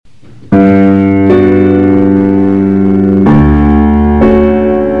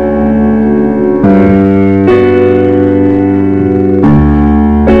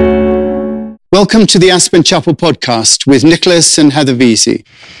Welcome to the Aspen Chapel podcast with Nicholas and Heather Veazey.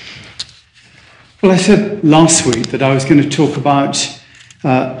 Well, I said last week that I was going to talk about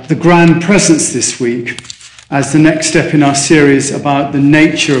the grand presence this week as the next step in our series about the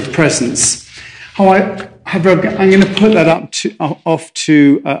nature of presence. I'm going to put that off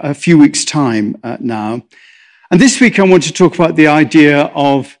to a few weeks' time now. And this week I want to talk about the idea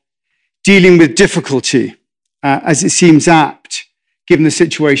of dealing with difficulty as it seems apt given the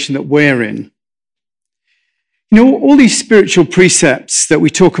situation that we're in. You know, all these spiritual precepts that we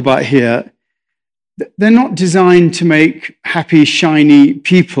talk about here, they're not designed to make happy, shiny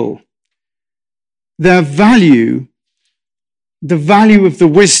people. Their value, the value of the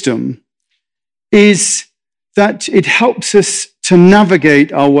wisdom, is that it helps us to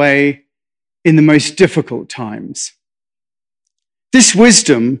navigate our way in the most difficult times. This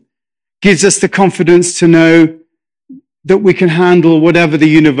wisdom gives us the confidence to know that we can handle whatever the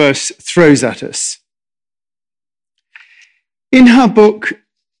universe throws at us. In her book,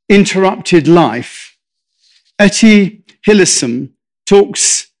 Interrupted Life, Etty Hillesum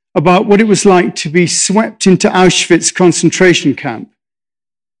talks about what it was like to be swept into Auschwitz concentration camp,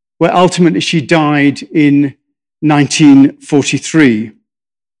 where ultimately she died in 1943.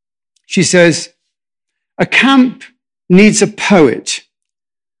 She says, "A camp needs a poet,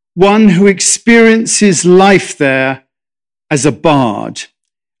 one who experiences life there as a bard,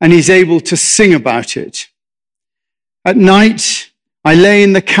 and is able to sing about it. At night, I lay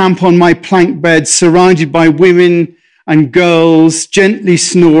in the camp on my plank bed, surrounded by women and girls, gently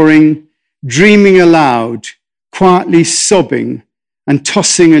snoring, dreaming aloud, quietly sobbing and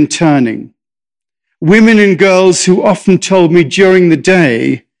tossing and turning. Women and girls who often told me during the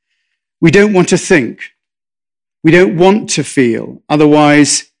day, we don't want to think, we don't want to feel,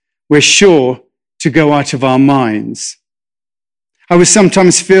 otherwise we're sure to go out of our minds. I was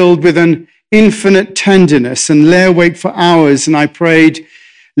sometimes filled with an infinite tenderness and lay awake for hours, and I prayed,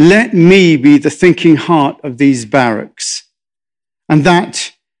 let me be the thinking heart of these barracks. And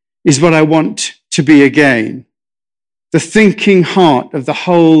that is what I want to be again, the thinking heart of the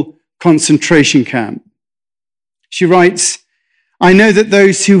whole concentration camp." She writes, "I know that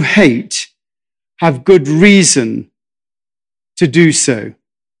those who hate have good reason to do so.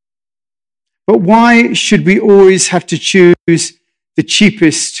 But why should we always have to choose the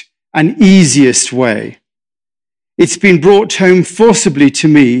cheapest and easiest way? It's been brought home forcibly to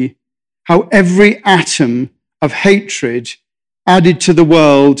me how every atom of hatred added to the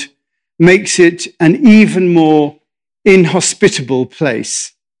world makes it an even more inhospitable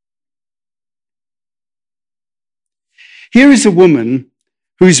place." Here is a woman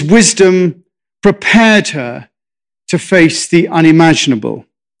whose wisdom prepared her to face the unimaginable.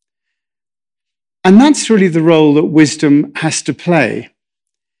 And that's really the role that wisdom has to play.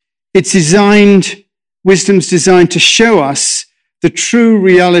 Wisdom's designed to show us the true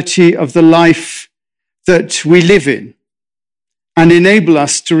reality of the life that we live in and enable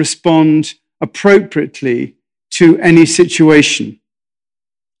us to respond appropriately to any situation.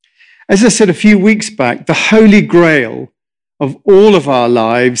 As I said a few weeks back, the holy grail of all of our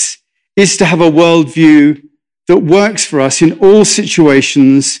lives is to have a worldview that works for us in all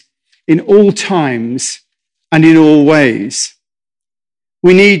situations, in all times, and in all ways.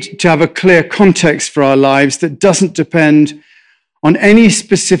 We need to have a clear context for our lives that doesn't depend on any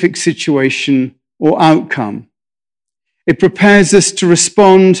specific situation or outcome. It prepares us to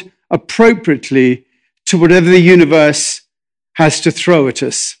respond appropriately to whatever the universe has to throw at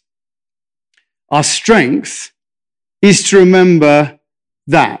us. Our strength is to remember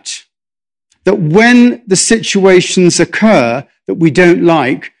that when the situations occur that we don't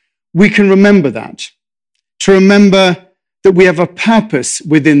like, we can remember that. To remember that we have a purpose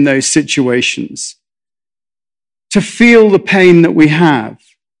within those situations. To feel the pain that we have,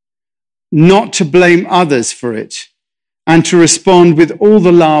 not to blame others for it, and to respond with all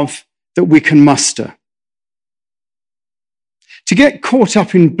the love that we can muster. To get caught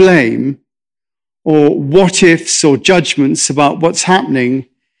up in blame or what ifs or judgments about what's happening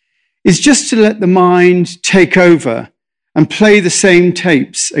is just to let the mind take over and play the same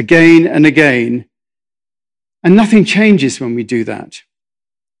tapes again and again. And nothing changes when we do that.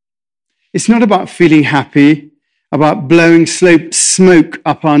 It's not about feeling happy, about blowing smoke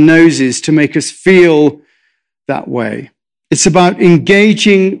up our noses to make us feel that way. It's about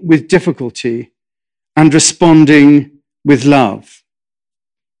engaging with difficulty and responding with love.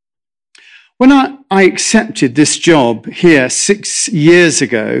 When I accepted this job here 6 years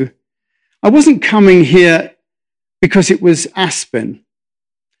ago, I wasn't coming here because it was Aspen.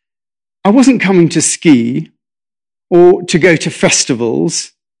 I wasn't coming to ski or to go to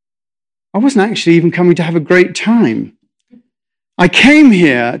festivals. I wasn't actually even coming to have a great time. I came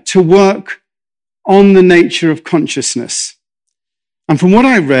here to work on the nature of consciousness. And from what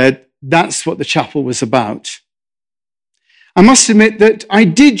I read, that's what the chapel was about. I must admit that I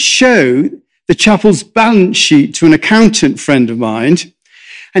did show the chapel's balance sheet to an accountant friend of mine,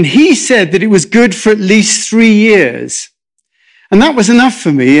 and he said that it was good for at least 3 years. And that was enough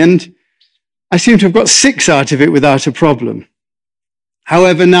for me, and I seem to have got 6 out of it without a problem.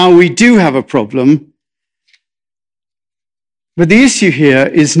 However, now we do have a problem, but the issue here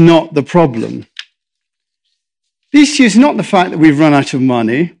is not the problem. The issue is not the fact that we've run out of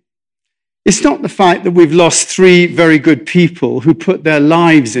money. It's not the fact that we've lost 3 very good people who put their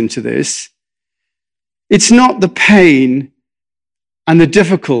lives into this. It's not the pain and the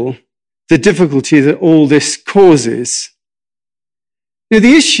difficulty that all this causes. Now,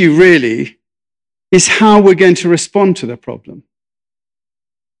 the issue really is how we're going to respond to the problem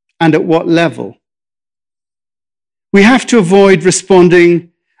and at what level. We have to avoid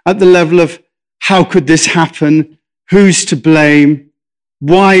responding at the level of how could this happen, who's to blame,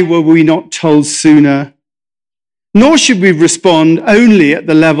 why were we not told sooner? Nor should we respond only at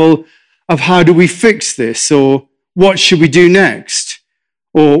the level of how do we fix this, or what should we do next,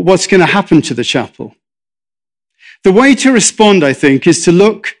 or what's going to happen to the chapel. The way to respond, I think, is to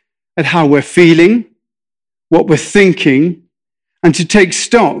look at how we're feeling, what we're thinking, and to take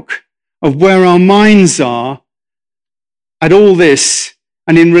stock of where our minds are at all this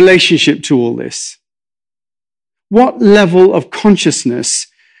and in relationship to all this. What level of consciousness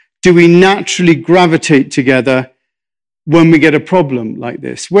do we naturally gravitate together when we get a problem like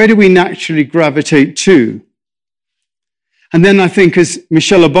this? Where do we naturally gravitate to? And then I think, as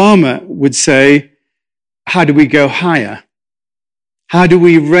Michelle Obama would say, how do we go higher? How do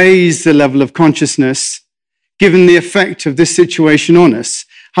we raise the level of consciousness given the effect of this situation on us?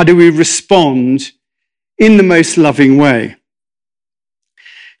 How do we respond in the most loving way?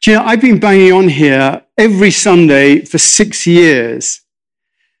 Do you know, I've been banging on here every Sunday for 6 years.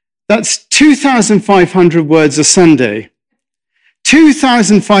 That's 2,500 words a Sunday.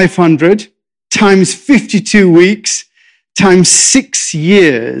 2,500 times 52 weeks times 6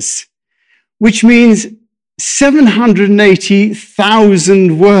 years, which means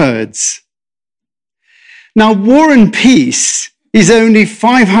 780,000 words. Now, War and Peace is only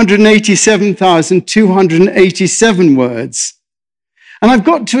 587,287 words. And I've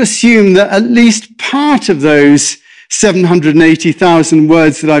got to assume that at least part of those 780,000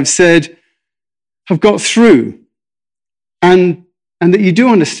 words that I've said have got through, and that you do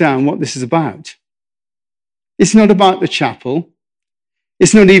understand what this is about. It's not about the chapel.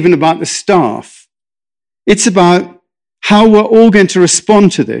 It's not even about the staff. It's about how we're all going to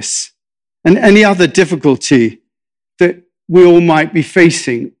respond to this and any other difficulty that we all might be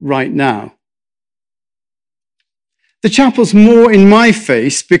facing right now. The chapel's more in my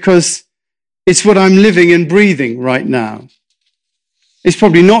face because it's what I'm living and breathing right now. It's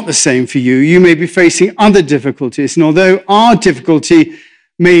probably not the same for you. You may be facing other difficulties. And although our difficulty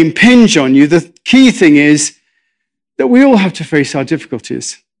may impinge on you, the key thing is that we all have to face our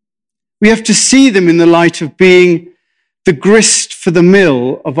difficulties. We have to see them in the light of being the grist for the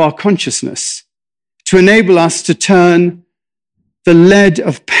mill of our consciousness to enable us to turn the lead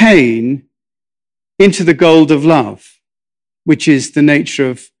of pain into the gold of love, which is the nature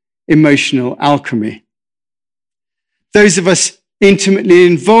of emotional alchemy. Those of us intimately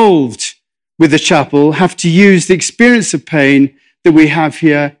involved with the chapel have to use the experience of pain that we have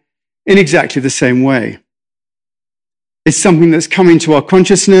here in exactly the same way. It's something that's come into our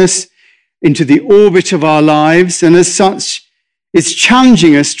consciousness, into the orbit of our lives, and as such, it's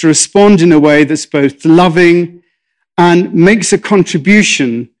challenging us to respond in a way that's both loving and makes a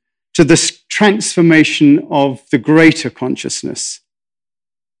contribution to the transformation of the greater consciousness.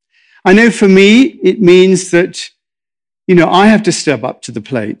 I know for me, it means that, I have to step up to the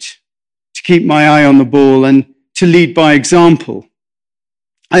plate, to keep my eye on the ball and to lead by example.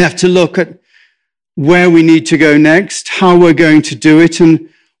 I have to look at where we need to go next, how we're going to do it, and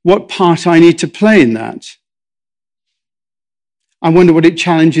what part I need to play in that. I wonder what it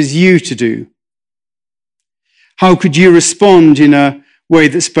challenges you to do. How could you respond in a way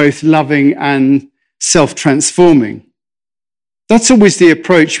that's both loving and self-transforming? That's always the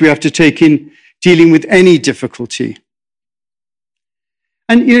approach we have to take in dealing with any difficulty.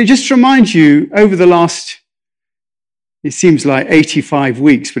 And, just to remind you, over the last, it seems like 85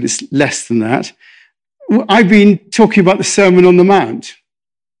 weeks, but it's less than that, I've been talking about the Sermon on the Mount.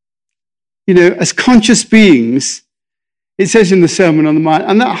 As conscious beings, it says in the Sermon on the Mount,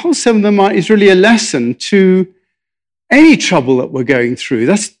 and that whole Sermon on the Mount is really a lesson to any trouble that we're going through.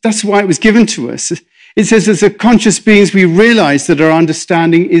 That's why it was given to us. It says, as a conscious beings, we realize that our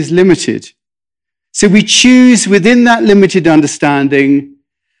understanding is limited. So we choose within that limited understanding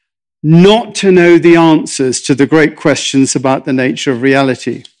not to know the answers to the great questions about the nature of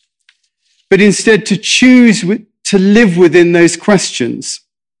reality, but instead to choose to live within those questions.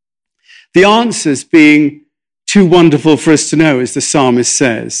 The answers being too wonderful for us to know, as the psalmist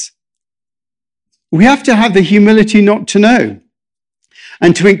says. We have to have the humility not to know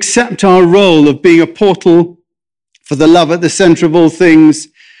and to accept our role of being a portal for the love at the center of all things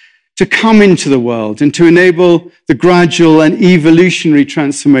to come into the world and to enable the gradual and evolutionary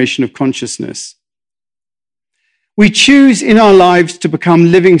transformation of consciousness. We choose in our lives to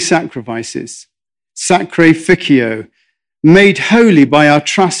become living sacrifices, sacre fictio, made holy by our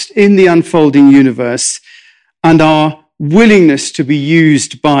trust in the unfolding universe and our willingness to be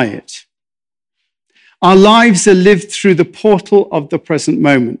used by it. Our lives are lived through the portal of the present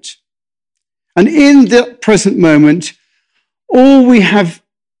moment. And in the present moment, all we have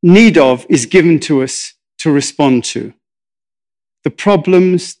need of is given to us to respond to. The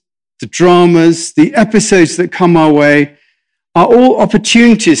problems, the dramas, the episodes that come our way are all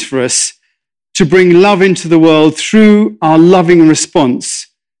opportunities for us to bring love into the world through our loving response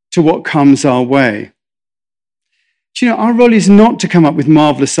to what comes our way. Do you know, our role is not to come up with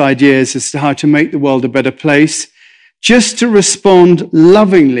marvelous ideas as to how to make the world a better place, just to respond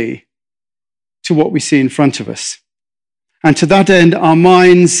lovingly to what we see in front of us. And to that end, our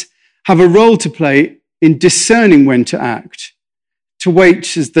minds have a role to play in discerning when to act, to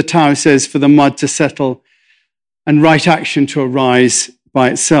wait, as the Tao says, for the mud to settle and right action to arise by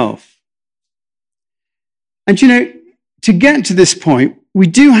itself. And you know, to get to this point, we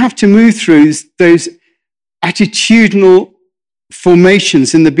do have to move through those attitudinal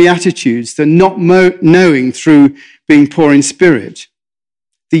formations in the Beatitudes, the not knowing through being poor in spirit,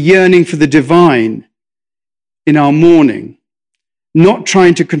 the yearning for the divine in our mourning, not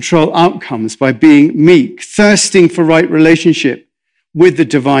trying to control outcomes by being meek, thirsting for right relationship with the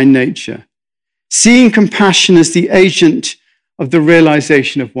divine nature, seeing compassion as the agent of the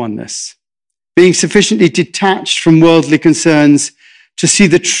realization of oneness, being sufficiently detached from worldly concerns to see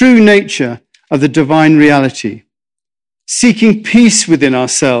the true nature of the divine reality, seeking peace within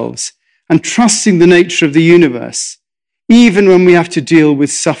ourselves and trusting the nature of the universe, even when we have to deal with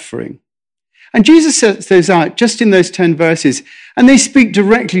suffering. And Jesus sets those out just in those 10 verses, and they speak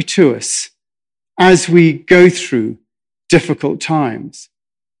directly to us as we go through difficult times.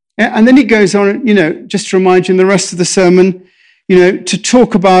 And then he goes on, just to remind you in the rest of the sermon, to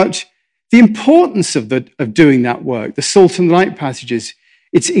talk about the importance of doing that work, the salt and light passages.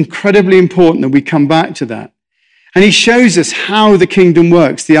 It's incredibly important that we come back to that. And he shows us how the kingdom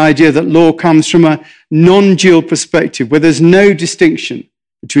works, the idea that law comes from a non-dual perspective, where there's no distinction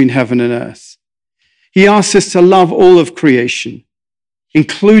between heaven and earth. He asks us to love all of creation,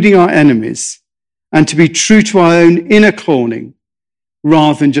 including our enemies, and to be true to our own inner calling,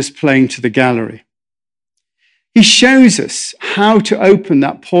 rather than just playing to the gallery. He shows us how to open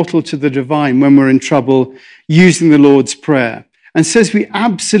that portal to the divine when we're in trouble using the Lord's Prayer, and says we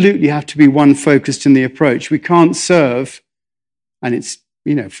absolutely have to be one-focused in the approach. We can't serve, and it's,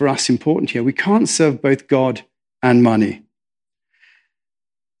 for us important here, we can't serve both God and money.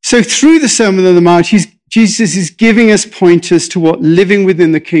 So through the Sermon on the Mount, Jesus is giving us pointers to what living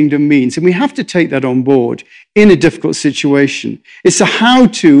within the kingdom means, and we have to take that on board in a difficult situation. It's a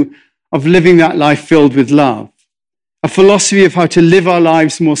how-to of living that life filled with love, a philosophy of how to live our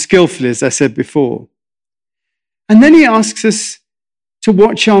lives more skillfully, as I said before. And then he asks us to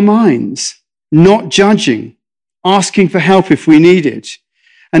watch our minds, not judging, asking for help if we need it,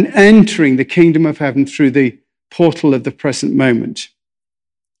 and entering the kingdom of heaven through the portal of the present moment.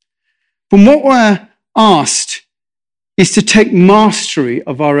 From what we're asked is to take mastery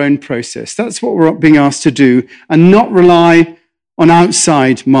of our own process. That's what we're being asked to do, and not rely on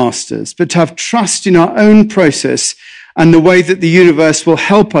outside masters, but to have trust in our own process and the way that the universe will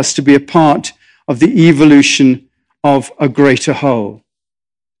help us to be a part of the evolution of a greater whole.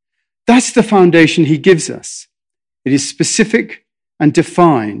 That's the foundation he gives us. It is specific and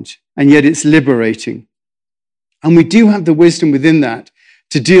defined, and yet it's liberating. And we do have the wisdom within that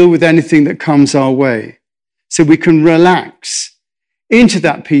to deal with anything that comes our way, so we can relax into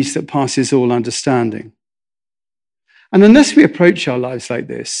that peace that passes all understanding. And unless we approach our lives like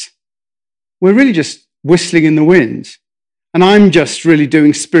this, we're really just whistling in the wind. And I'm just really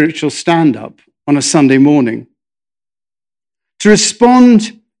doing spiritual stand-up on a Sunday morning. To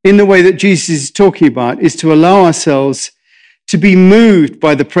respond in the way that Jesus is talking about is to allow ourselves to be moved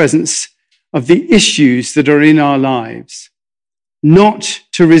by the presence of the issues that are in our lives, not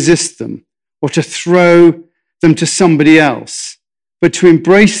to resist them or to throw them to somebody else, but to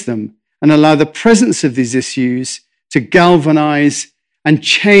embrace them and allow the presence of these issues to galvanize and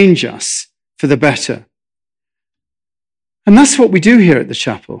change us for the better. And that's what we do here at the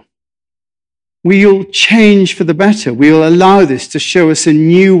chapel. We'll change for the better. We'll allow this to show us a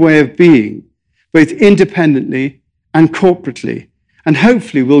new way of being, both independently and corporately. And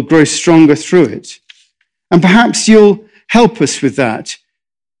hopefully we'll grow stronger through it. And perhaps you'll help us with that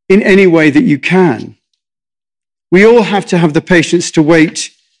in any way that you can. We all have to have the patience to wait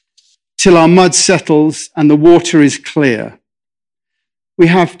till our mud settles and the water is clear. We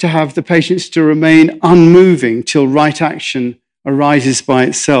have to have the patience to remain unmoving till right action arises by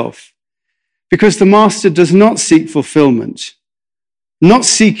itself. Because the Master does not seek fulfillment. Not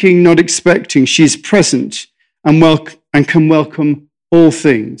seeking, not expecting, she's present and can welcome all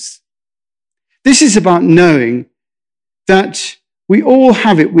things. This is about knowing that we all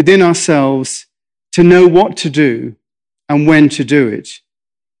have it within ourselves to know what to do and when to do it.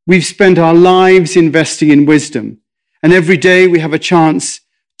 We've spent our lives investing in wisdom, and every day we have a chance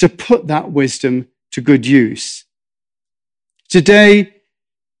to put that wisdom to good use. Today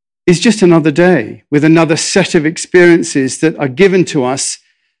is just another day with another set of experiences that are given to us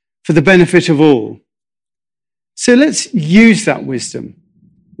for the benefit of all. So let's use that wisdom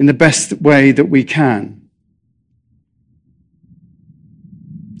in the best way that we can.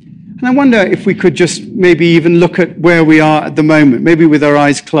 And I wonder if we could just maybe even look at where we are at the moment, maybe with our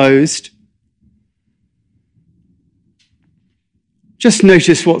eyes closed. Just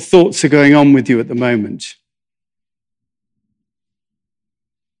notice what thoughts are going on with you at the moment.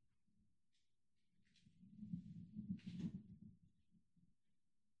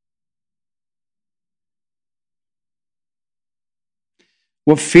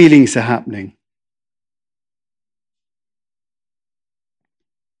 What feelings are happening?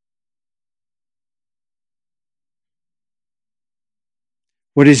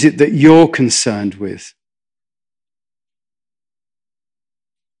 What is it that you're concerned with?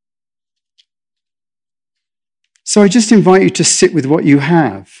 So I just invite you to sit with what you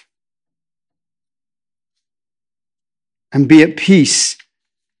have and be at peace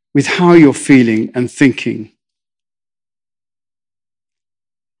with how you're feeling and thinking.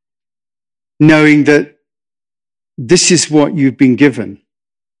 Knowing that this is what you've been given.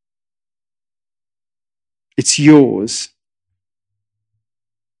 It's yours.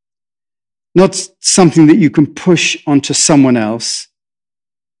 Not something that you can push onto someone else,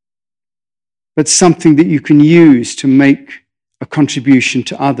 but something that you can use to make a contribution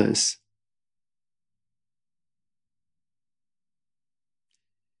to others.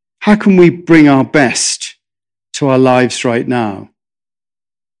 How can we bring our best to our lives right now?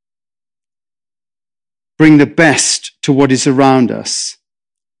 Bring the best to what is around us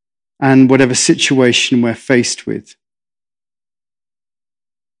and whatever situation we're faced with.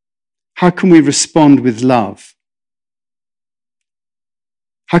 How can we respond with love?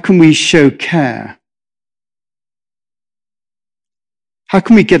 How can we show care? How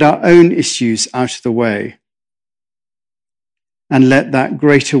can we get our own issues out of the way and let that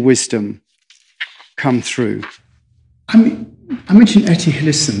greater wisdom come through? I mentioned Etty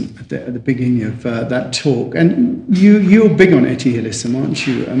Hillesum at the beginning of that talk, and you're big on Etty Hillesum, aren't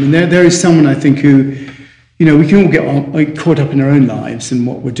you? I mean, there is someone I think who, you know, we can all get caught up in our own lives and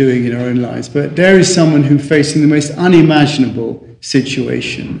what we're doing in our own lives, but there is someone who facing the most unimaginable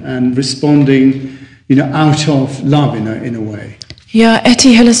situation and responding, you know, out of love in a way. Yeah,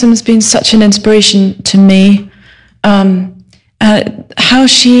 Etty Hillesum has been such an inspiration to me. How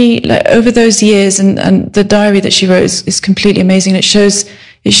she, like, over those years, and the diary that she wrote is completely amazing. It shows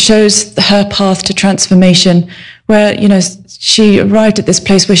her path to transformation, where, you know, she arrived at this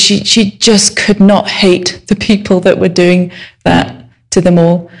place where she just could not hate the people that were doing that to them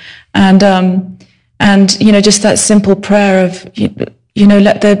all, and you know, just that simple prayer of, you know,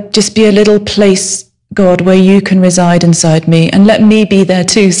 let there just be a little place, God, where you can reside inside me, and let me be there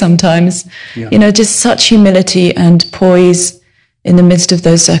too sometimes. Yeah. You know, just such humility and poise in the midst of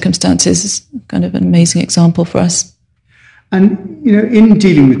those circumstances is kind of an amazing example for us. And, you know, in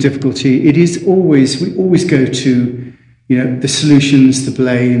dealing with difficulty, we always go to, you know, the solutions, the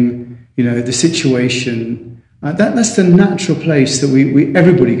blame, you know, the situation. That's the natural place that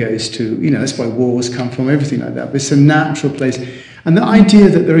everybody goes to. You know, that's why wars come from, everything like that. But it's a natural place. And the idea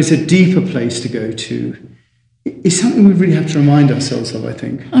that there is a deeper place to go to is something we really have to remind ourselves of, I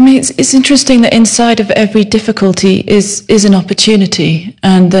think. I mean, it's interesting that inside of every difficulty is an opportunity,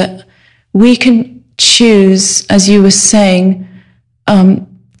 and that we can choose, as you were saying,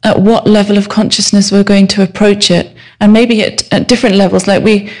 at what level of consciousness we're going to approach it. And maybe at different levels, like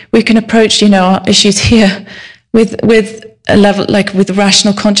we can approach, our issues here with a level, like with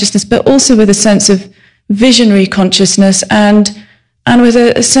rational consciousness, but also with a sense of visionary consciousness and with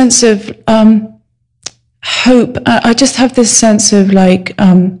a sense of hope. I just have this sense of like,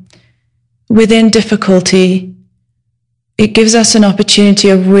 within difficulty, it gives us an opportunity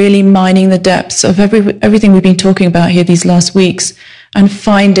of really mining the depths of everything we've been talking about here these last weeks, and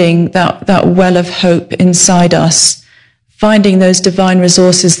finding that well of hope inside us, finding those divine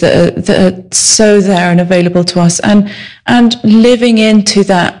resources that are so there and available to us, and living into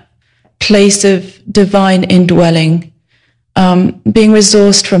that place of divine indwelling, being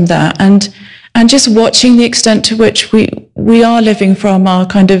resourced from that, and just watching the extent to which we are living from our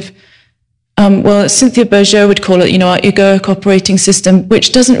kind of Cynthia Bourgeault would call it, our egoic operating system,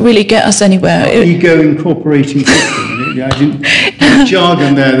 which doesn't really get us anywhere. Ego incorporating system. I didn't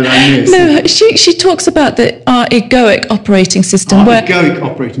jargon there that I missed. No, she talks about our egoic operating system. Egoic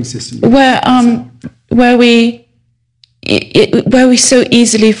operating system. Where we so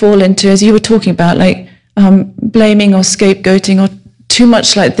easily fall into, as you were talking about, like blaming or scapegoating or too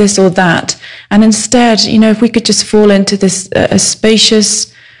much like this or that, and instead, if we could just fall into this a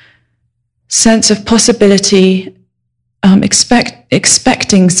spacious sense of possibility,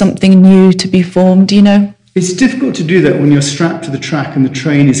 expecting something new to be formed, It's difficult to do that when you're strapped to the track and the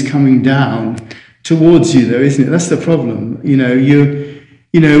train is coming down towards you, though, isn't it? That's the problem.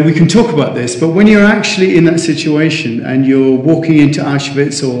 We can talk about this, but when you're actually in that situation and you're walking into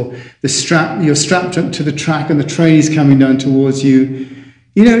Auschwitz, or you're strapped up to the track and the train is coming down towards you,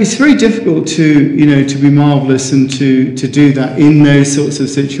 it's very difficult to be marvelous and to do that in those sorts of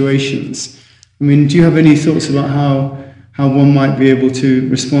situations. I mean, do you have any thoughts about how one might be able to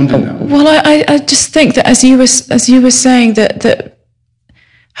respond in that way? Well, I just think that as you were saying that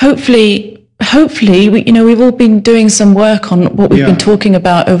hopefully we've all been doing some work on what we've been talking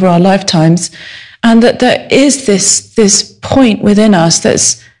about over our lifetimes, and that there is this point within us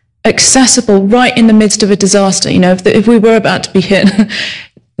that's accessible right in the midst of a disaster. If we were about to be hit,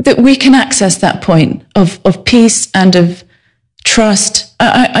 that we can access that point of peace and of trust.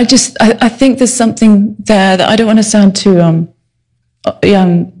 I think there's something there that I don't want to sound too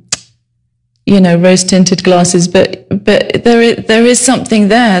rose-tinted glasses, but there is something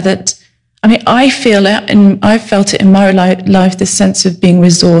there that, I feel it, and I felt it in my life, this sense of being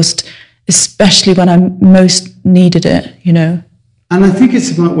resourced, especially when I most needed it, And I think it's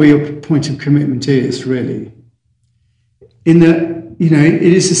about where your point of commitment is, really. In that,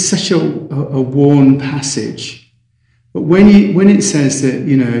 it is such a worn passage. But when it says that,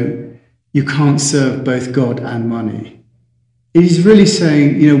 you can't serve both God and money, it is really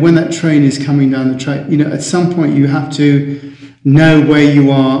saying, when that train is coming down the track, at some point you have to know where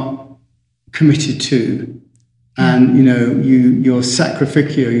you are committed to, and your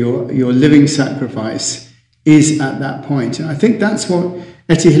sacrificio, your living sacrifice is at that point. And I think that's what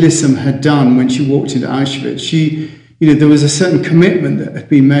Etty Hillesum had done when she walked into Auschwitz. There was a certain commitment that had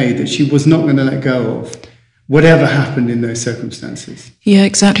been made that she was not going to let go of, whatever happened in those circumstances. Yeah,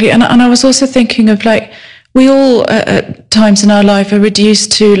 exactly. And I was also thinking of, like, we all at times in our life are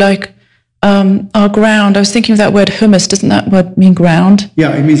reduced to our ground. I was thinking of that word humus. Doesn't that word mean ground?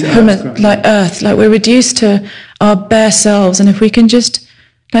 Yeah, it means humus, earth. like earth. Like, we're reduced to our bare selves, and if we can just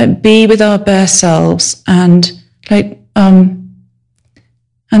be with our bare selves and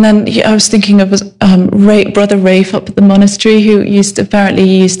and then I was thinking of Brother Rafe up at the monastery, who used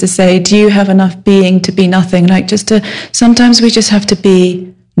to say, "Do you have enough being to be nothing?" Sometimes we just have to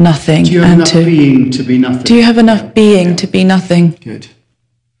be nothing. Do you have enough being to be nothing? Do you have enough being to be nothing? Good.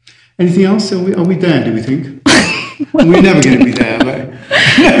 Anything else? Are we there, do we think? We're never going to be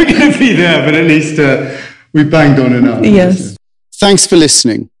there, but at least we banged on enough. Yes. Thanks for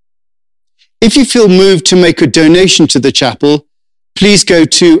listening. If you feel moved to make a donation to the chapel, please go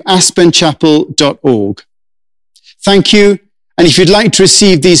to aspenchapel.org. Thank you. And if you'd like to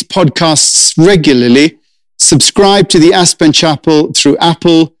receive these podcasts regularly, subscribe to the Aspen Chapel through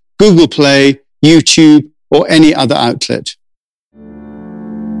Apple, Google Play, YouTube, or any other outlet.